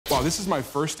Wow, this is my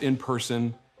first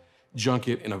in-person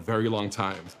junket in a very long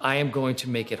time. I am going to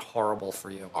make it horrible for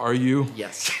you. Are you?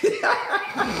 Yes.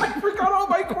 I forgot all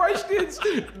my questions.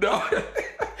 No.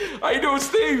 How you doing,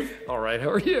 Steve? All right,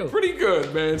 how are you? Pretty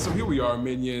good, man. So here we are,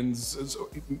 minions. So,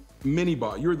 mini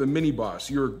boss. You're the mini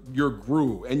boss. You're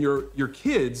Gru, and your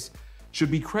kids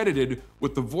should be credited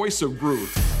with the voice of Gru.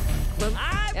 But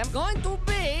I am going to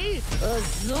be a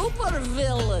super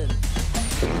villain.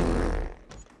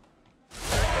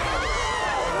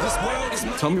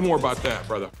 Tell me more about that,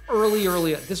 brother.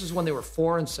 Early, this is when they were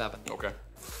 4 and 7. Okay.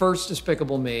 First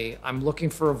Despicable Me, I'm looking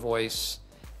for a voice,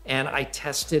 and I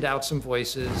tested out some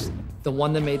voices. The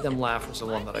one that made them laugh was the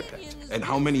one that I picked. And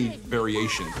how many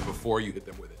variations before you hit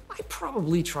them with it? I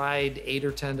probably tried 8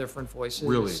 or 10 different voices.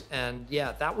 Really? And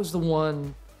yeah, that was the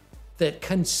one that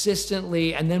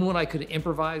consistently, and then when I could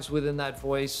improvise within that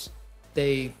voice,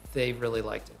 they really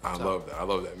liked it. I love that. I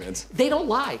love that, man. They don't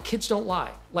lie. Kids don't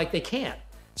lie. Like, they can't.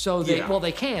 So they, well,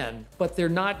 they can, but they're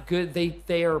not good. They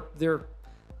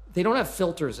don't have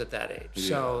filters at that age. Yeah.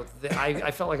 So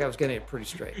I felt like I was getting it pretty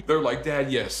straight. They're like,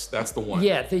 Dad, yes, that's the one.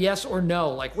 Yeah, the yes or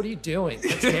no. Like, what are you doing?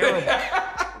 It's terrible.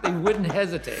 They wouldn't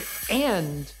hesitate.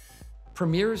 And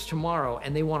premieres tomorrow,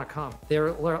 and they want to come.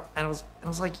 And I was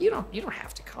like, you don't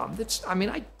have to come.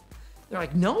 They're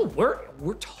like, no,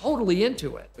 we're totally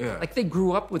into it. Yeah. Like, they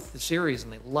grew up with the series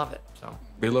and they love it. So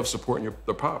they love supporting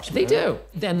their pops. They do.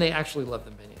 Then they actually love the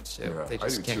Minions too. Yeah, they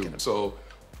just can't get them. So,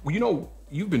 well,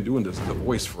 you've been doing the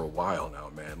voice for a while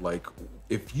now, man. Like,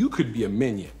 if you could be a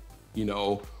Minion,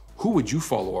 who would you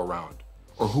follow around,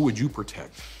 or who would you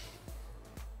protect?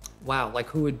 Wow, like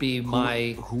who would be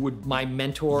my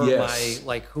mentor? Yes.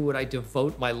 Who would I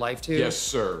devote my life to? Yes,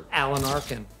 sir. Alan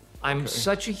Arkin. I'm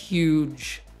such a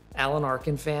huge Alan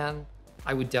Arkin fan.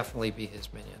 I would definitely be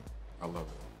his minion. I love it.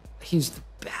 He's the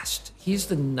best. He's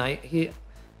the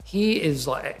he is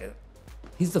like,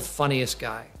 he's the funniest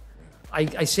guy.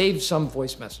 I saved some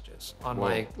voice messages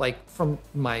on from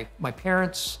my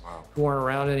parents who aren't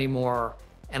around anymore,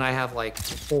 and I have like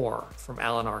 4 from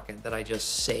Alan Arkin that I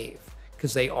just save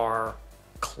because they are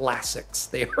classics.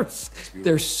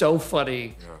 They're so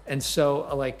funny, and so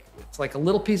it's like a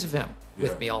little piece of him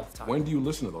with me all the time. When do you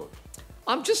listen to those?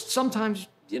 I'm just sometimes,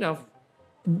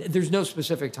 there's no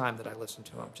specific time that I listen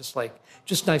to them. Just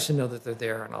nice to know that they're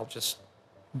there, and I'll just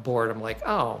bored. I'm like,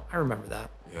 oh, I remember that.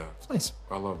 Yeah. It's nice.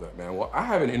 I love that, man. Well, I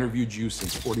haven't interviewed you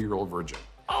since 40-Year-Old Virgin.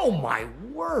 Oh, my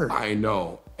word. I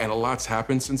know. And a lot's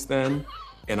happened since then.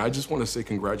 And I just want to say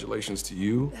congratulations to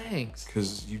you. Thanks.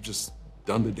 Because you've just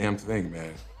done the damn thing,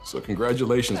 man. So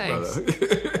congratulations, brother.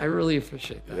 I really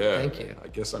appreciate that. Yeah. Thank you. I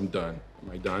guess I'm done.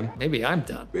 Am I done? Maybe I'm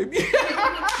done. Maybe. Hey,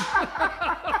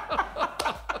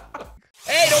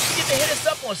 don't forget to hit us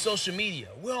up on social media.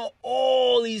 We're on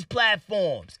all these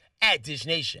platforms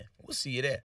 @DishNation. We'll see you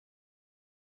there.